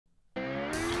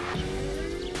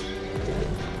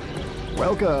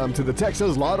Welcome to the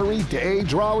Texas Lottery Day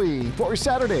Drawing for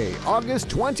Saturday, August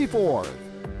 24th.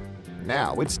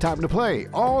 Now it's time to play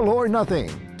All or Nothing.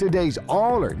 Today's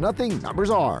All or Nothing numbers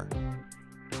are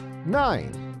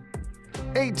 9,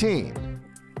 18,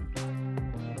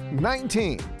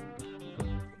 19,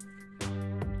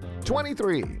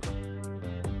 23,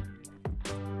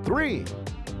 3,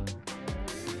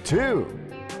 2,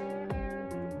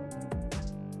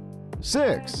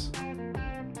 6,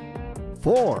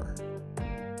 4,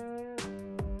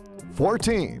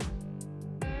 14,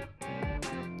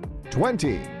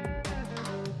 20,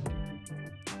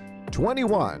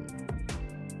 21,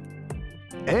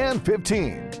 and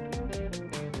 15.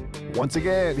 Once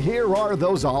again, here are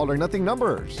those all or nothing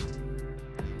numbers.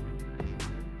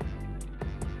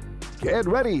 Get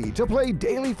ready to play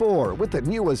Daily 4 with the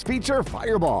newest feature,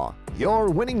 Fireball. Your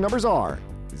winning numbers are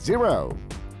 0,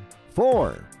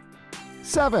 4,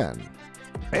 7,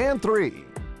 and 3.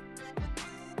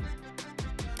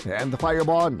 And the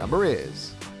Fireball number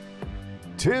is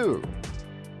 2.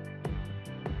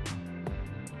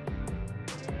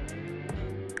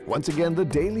 Once again, the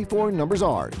Daily 4 numbers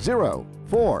are 0,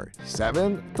 4,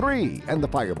 7, 3, and the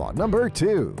Fireball number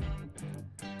 2.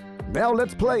 Now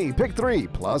let's play Pick 3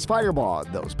 plus Fireball.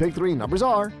 Those Pick 3 numbers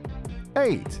are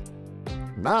 8,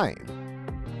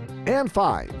 9, and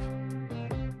 5.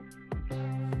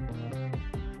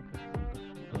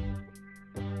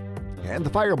 And the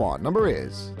Fireball number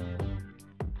is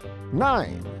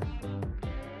 9.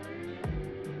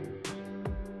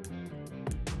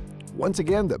 Once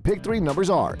again, the Pick 3 numbers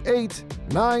are 8,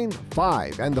 9,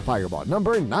 5, and the Fireball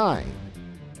number 9.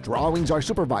 Drawings are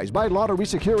supervised by Lottery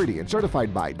Security and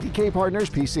certified by DK Partners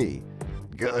PC.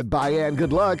 Goodbye and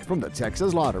good luck from the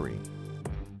Texas Lottery.